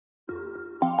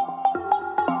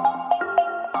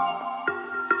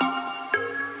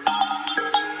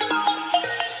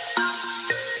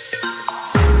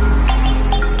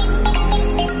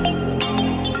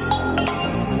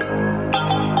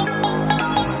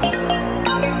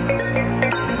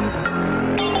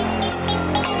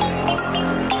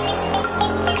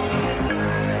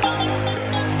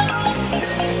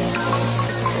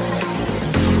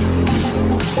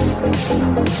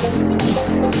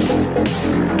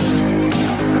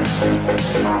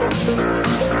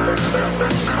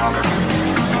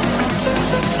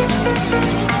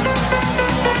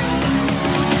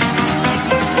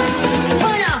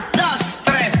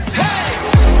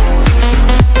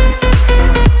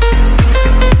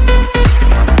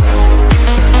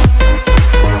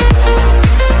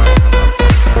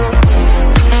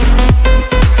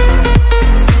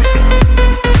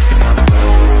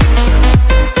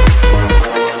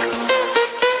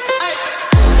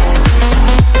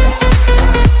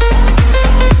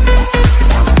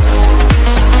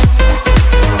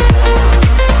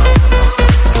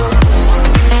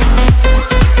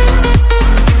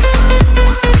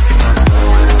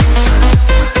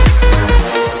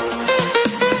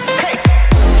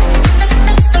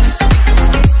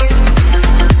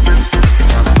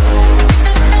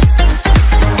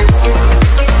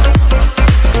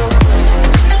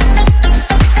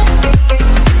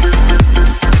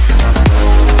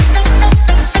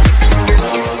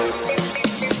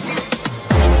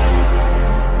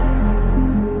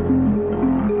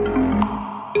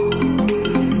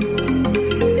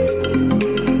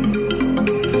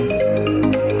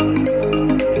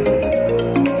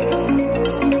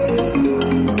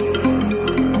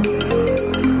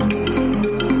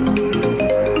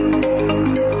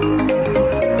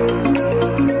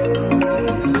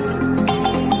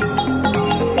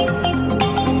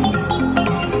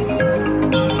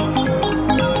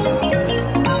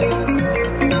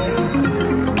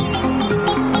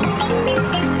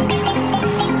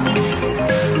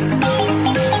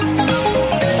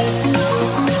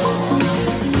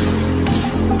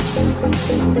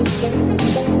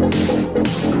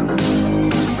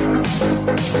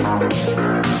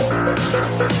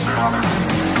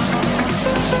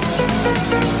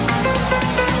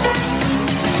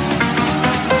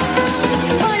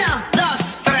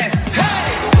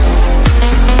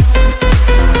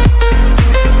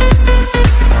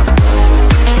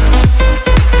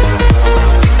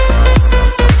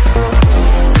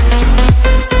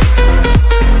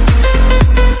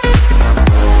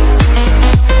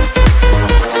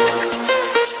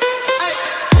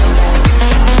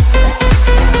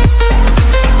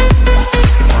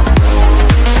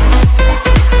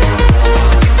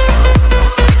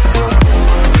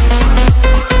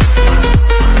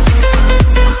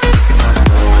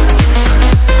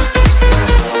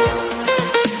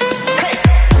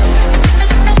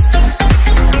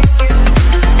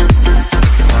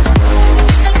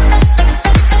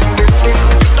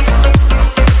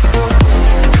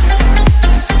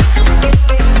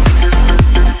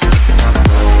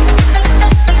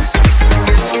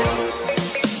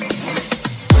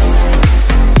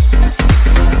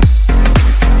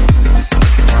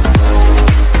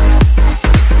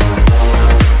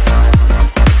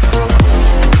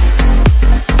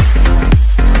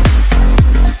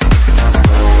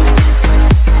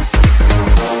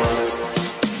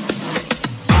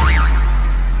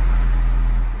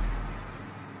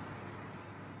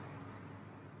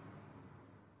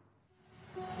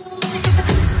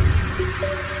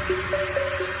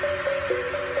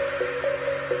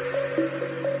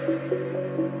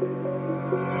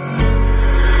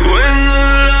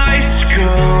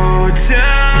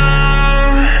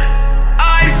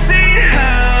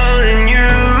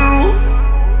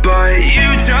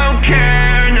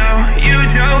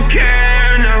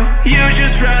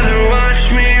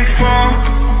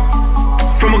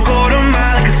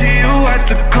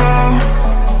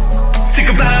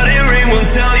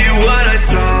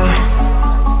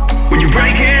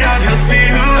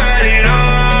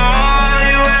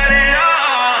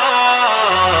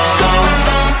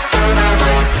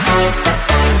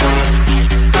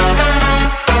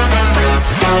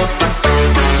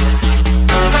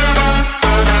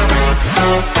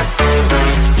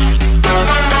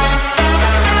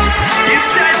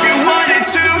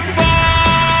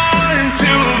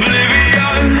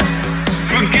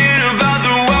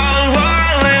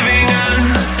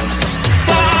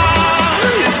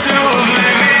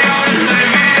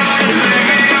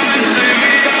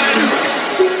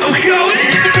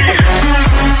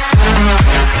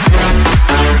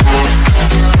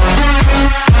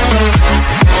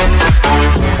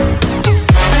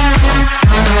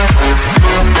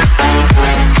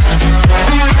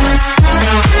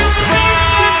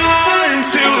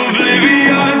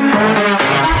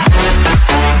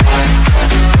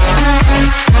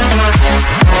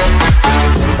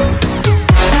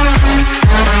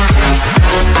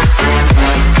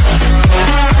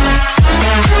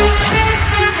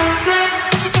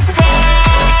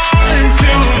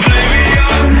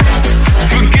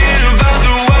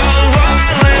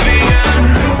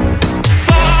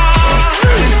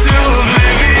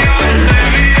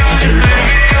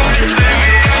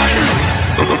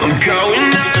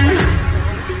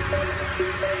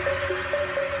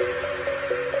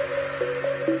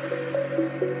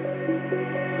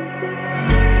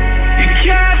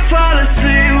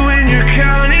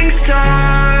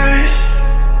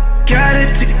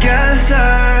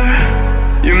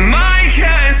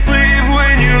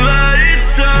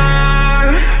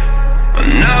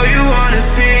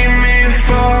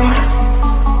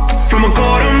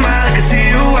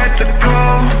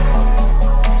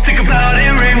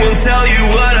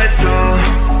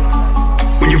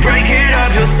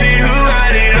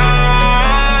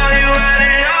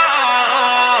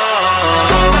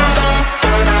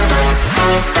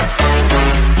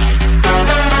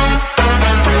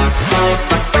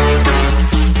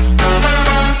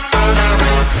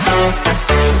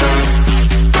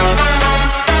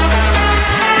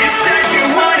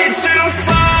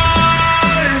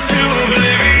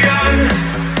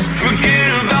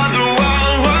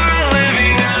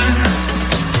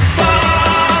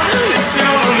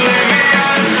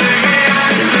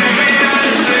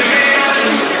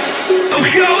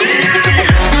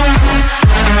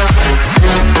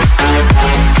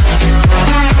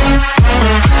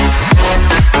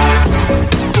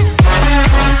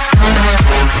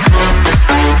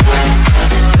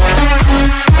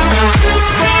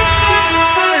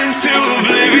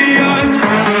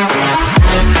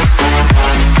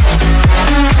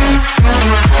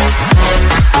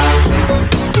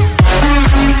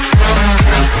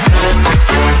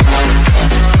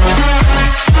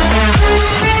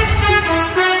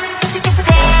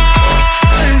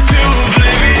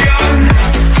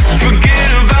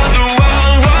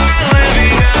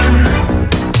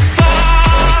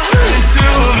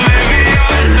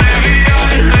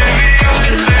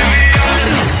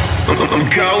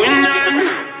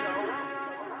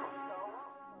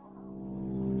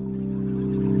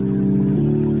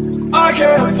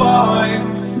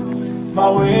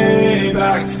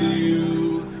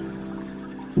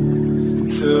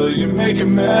you make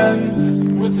amends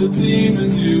with the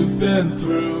demons you've been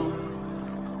through.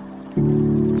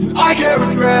 And I can't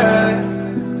regret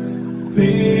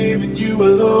leaving you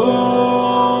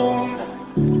alone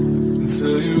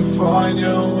until you find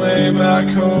your way back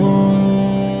home.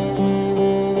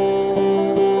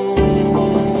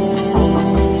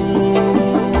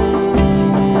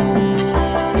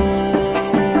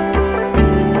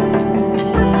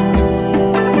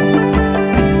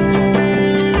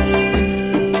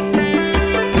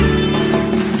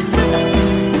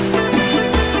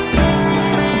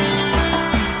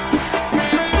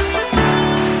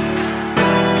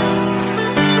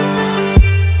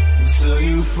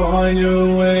 Find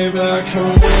your way back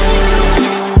home.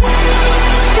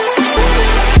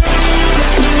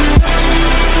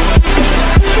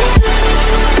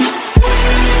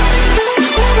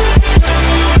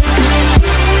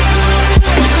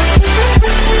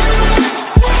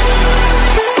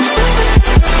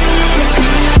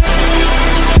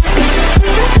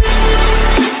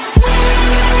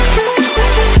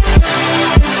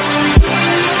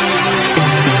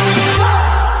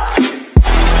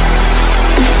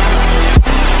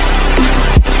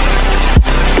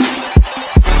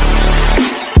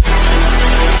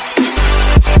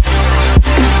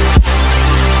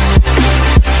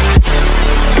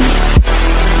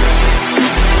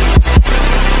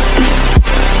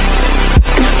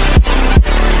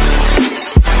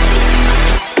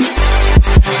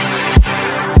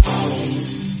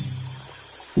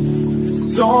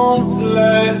 Don't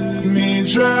let me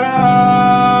drown.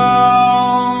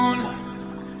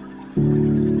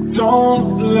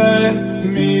 Don't let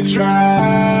me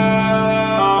drown.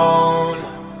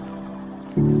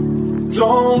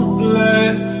 Don't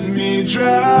let me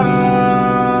drown.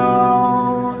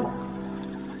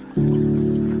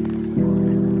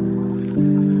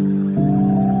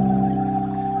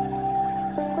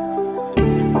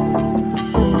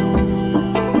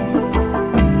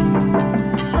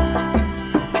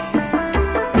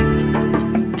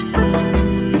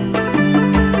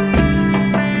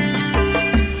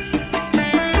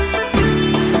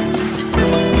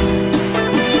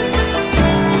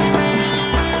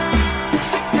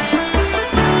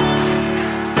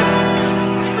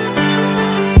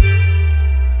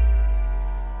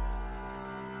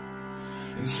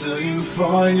 Until you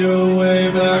find your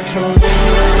way back home.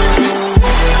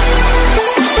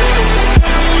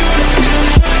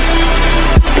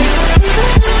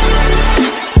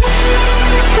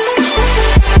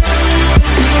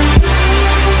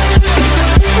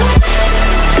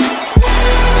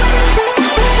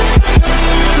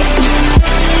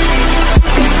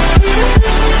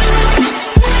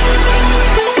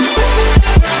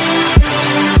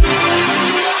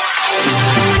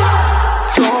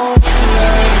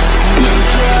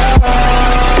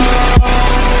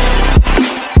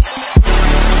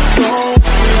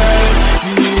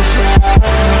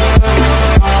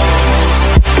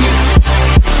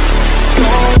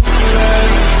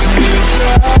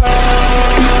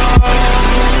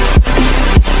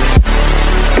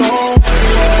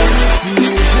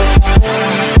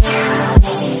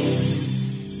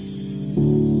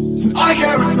 I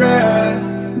can't regret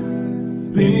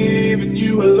leaving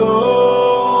you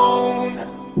alone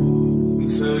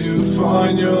until you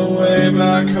find your way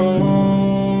back home.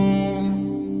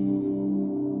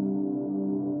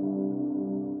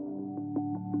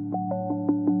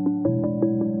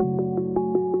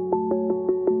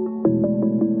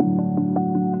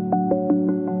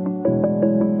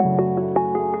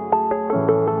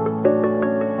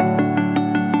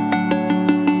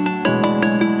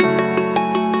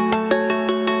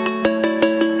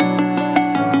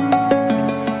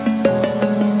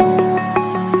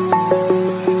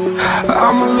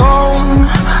 I'm alone,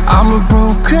 I'm a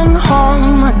broken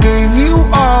home. I gave you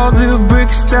all the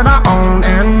bricks that I own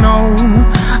and know.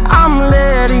 I'm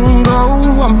letting go,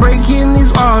 I'm breaking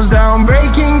these walls down,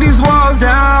 breaking these walls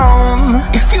down.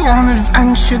 If you want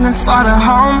adventure, then fly to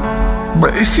home.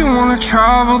 But if you wanna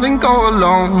travel, then go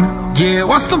alone. Yeah,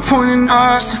 what's the point in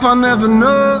us if I never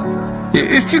know?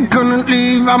 Yeah, if you're gonna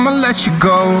leave, I'ma let you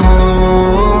go.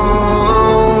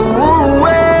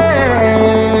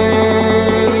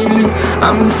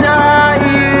 I'm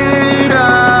tired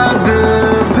of the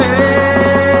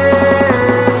pain.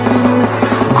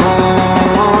 Go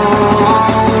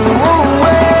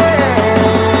away.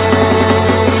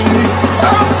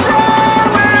 I'm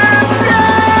tired of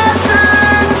dancing.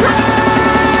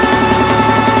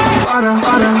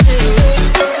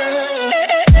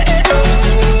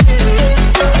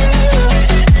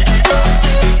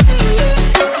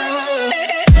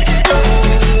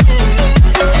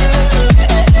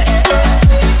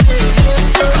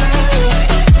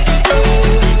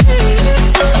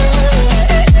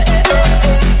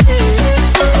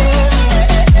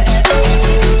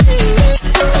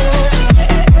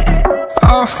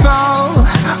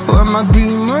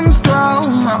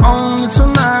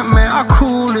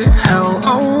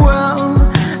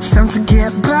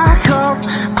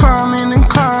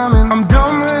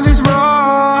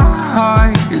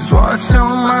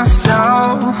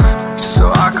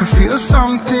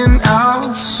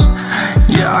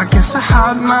 Yes, I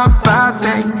had my bad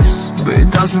days, but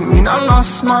it doesn't mean I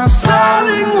lost my style.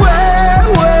 Darling, where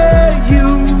were you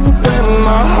when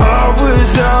my heart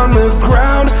was on the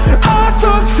ground? I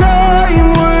thought time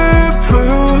would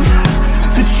prove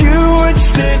that you would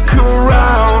stick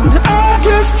around. I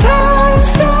guess time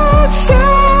stood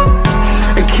still,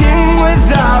 a king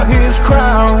without his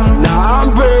crown. Now I'm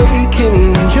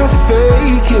breaking and you're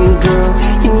faking, girl.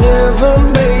 You never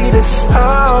made a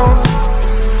sound.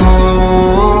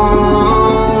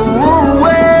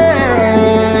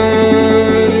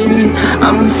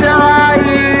 I'm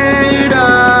tired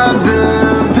of the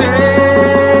pain.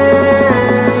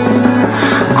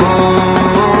 Go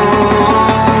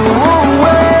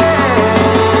away.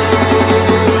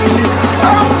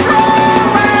 I'm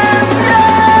driving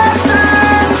yesterday.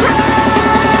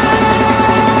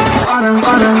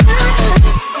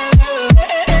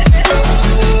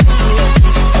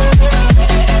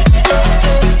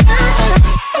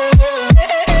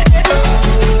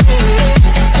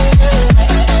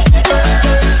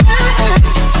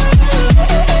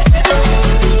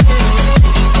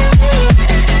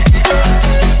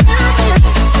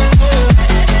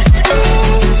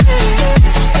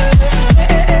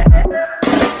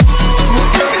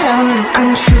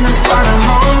 I'm